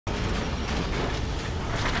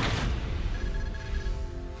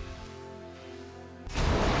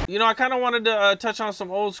I kind of wanted to touch on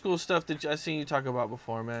some old school stuff that I seen you talk about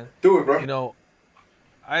before, man. Do it, bro.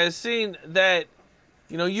 I had seen that,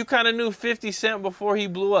 you kind of knew 50 Cent before he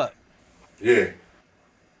blew up. Yeah.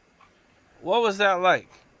 What was that like?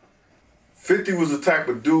 50 was the type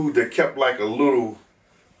of dude that kept like a little,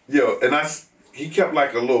 he kept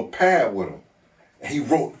like a little pad with him. And he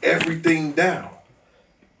wrote everything down.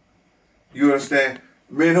 You understand?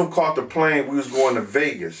 Me and him caught the plane. We was going to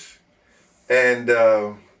Vegas. And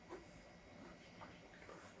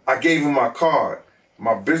I gave him my card.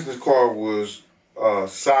 My business card was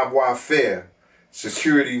savoir faire,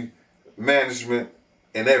 security management,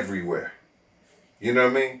 and everywhere. You know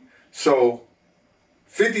what I mean? So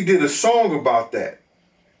 50 did a song about that.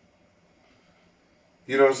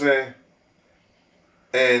 You know what I'm saying?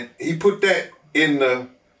 And he put that in the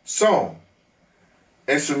song.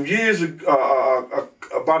 And some years ago,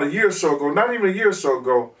 about a year or so ago, not even a year or so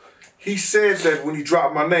ago, he said that when he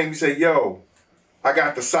dropped my name, he said, yo, I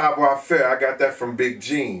got the savoir faire. I got that from Big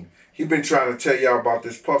Gene. He been trying to tell y'all about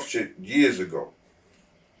this Puff shit years ago.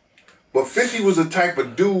 But 50 was the type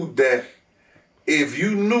of dude that if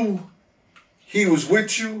you knew he was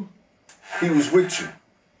with you, he was with you.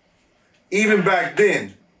 Even back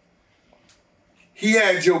then, he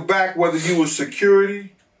had your back whether you was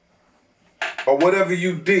security or whatever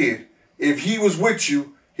you did. If he was with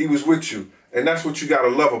you, he was with you. And that's what you got to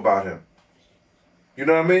love about him. You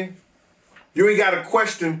know what I mean? You ain't got to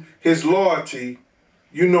question his loyalty,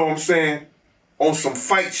 you know what I'm saying, on some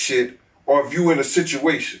fight shit or if you in a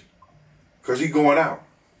situation. Because he going out.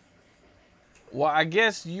 Well, I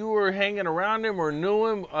guess you were hanging around him or knew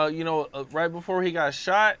him, right before he got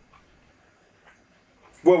shot.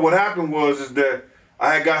 Well, what happened was that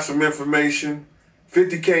I had got some information.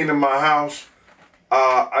 50 came to my house.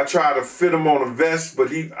 I tried to fit him on a vest,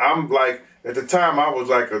 but I'm like, at the time I was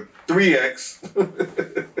like a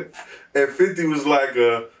 3X. And 50 was like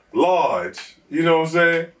a large, you know what I'm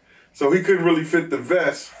saying? So he couldn't really fit the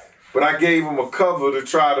vest, but I gave him a cover to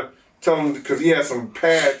try to tell him, because he had some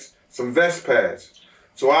pads, some vest pads.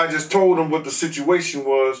 So I just told him what the situation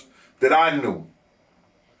was that I knew.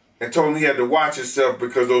 And told him he had to watch himself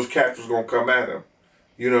because those cats was going to come at him.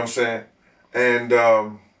 You know what I'm saying? And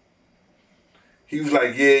he was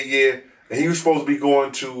like, yeah. And he was supposed to be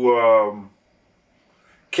going to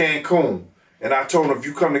Cancun. And I told him, if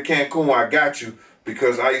you come to Cancun, I got you,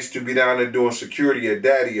 because I used to be down there doing security at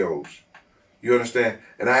Daddy-O's. You understand?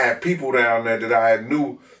 And I had people down there that I had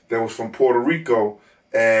knew that was from Puerto Rico,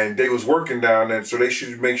 and they was working down there, so they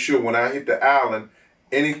should make sure when I hit the island,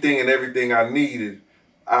 anything and everything I needed,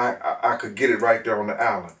 I could get it right there on the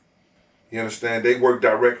island. You understand? They worked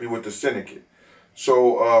directly with the syndicate.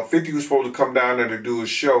 So 50 was supposed to come down there to do a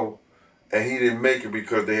show, and he didn't make it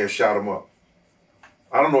because they had shot him up.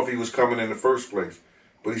 I don't know if he was coming in the first place,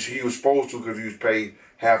 but he was supposed to, because he was paid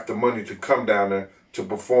half the money to come down there to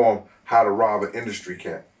perform How to Rob an Industry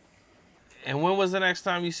Cat. And when was the next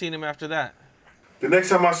time you seen him after that? The next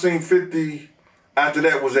time I seen 50 after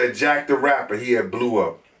that was at Jack the Rapper. He had blew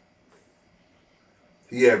up.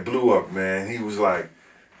 He had blew up, man. He was like,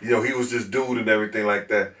 he was this dude and everything like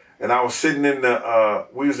that. And I was sitting in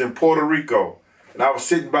we was in Puerto Rico, and I was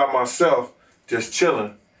sitting by myself, just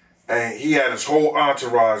chilling, and he had his whole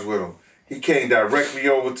entourage with him. He came directly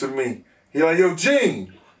over to me. He like, yo,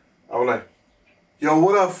 Gene. I was like, yo,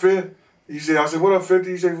 what up, Fit? I said, what up, 50?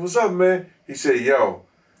 He said, what's up, man? He said, yo,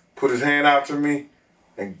 put his hand out to me,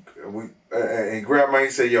 and he grabbed my, he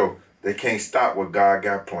said, yo, they can't stop what God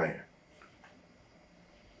got planned.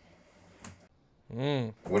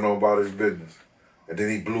 Went on about his business. And then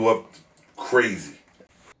he blew up crazy.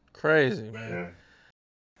 Crazy, man. Yeah.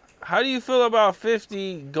 How do you feel about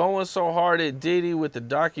 50 going so hard at Diddy with the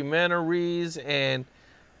documentaries and,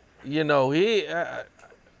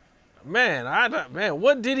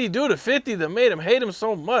 what did he do to 50 that made him hate him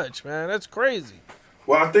so much, man? That's crazy.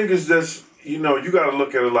 Well, I think it's just, you got to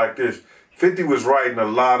look at it like this. 50 was writing a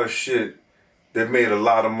lot of shit that made a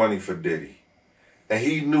lot of money for Diddy. And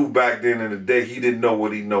he knew back then in the day, he didn't know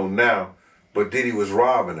what he know now, but Diddy was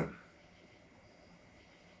robbing him.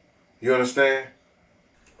 You understand?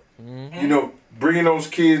 Mm-hmm. Bringing those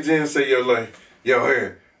kids in and say, yo,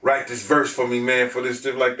 here, write this verse for me, man, for this,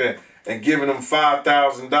 stuff like that, and giving them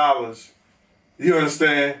 $5,000, you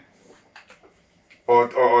understand? Or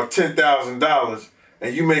 $10,000,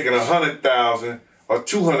 and you making $100,000 or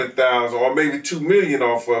 $200,000 or maybe $2 million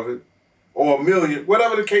off of it, or $1 million,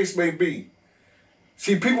 whatever the case may be.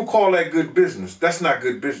 See, people call that good business. That's not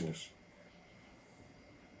good business.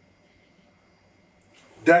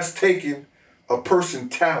 That's taking a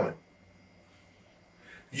person's talent,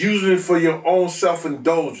 using it for your own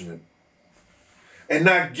self-indulgence, and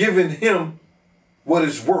not giving him what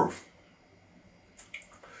it's worth.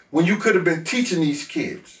 When you could have been teaching these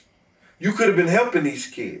kids. You could have been helping these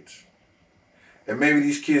kids. And maybe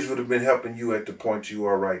these kids would have been helping you at the point you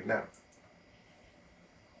are right now.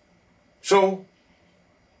 So,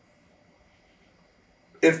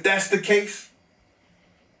 if that's the case,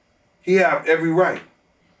 he have every right.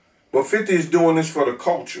 But 50 is doing this for the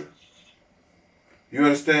culture. You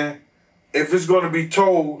understand? If it's going to be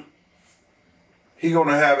told, he going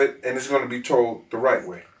to have it, and it's going to be told the right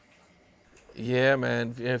way. Yeah,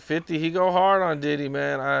 man. And 50, he go hard on Diddy,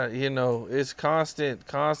 man. You know, it's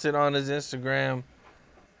constant on his Instagram.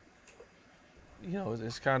 You know,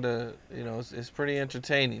 it's kind of, you know, it's pretty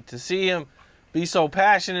entertaining to see him be so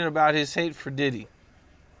passionate about his hate for Diddy.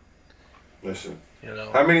 Listen, you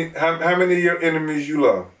know, how many of your enemies you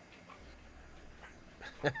love?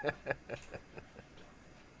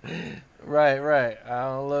 Right. I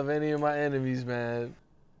don't love any of my enemies, man.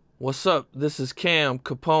 What's up? This is Cam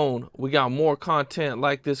Capone. We got more content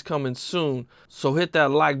like this coming soon, so hit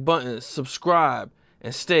that like button, subscribe,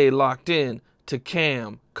 and stay locked in to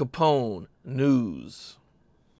Cam Capone News.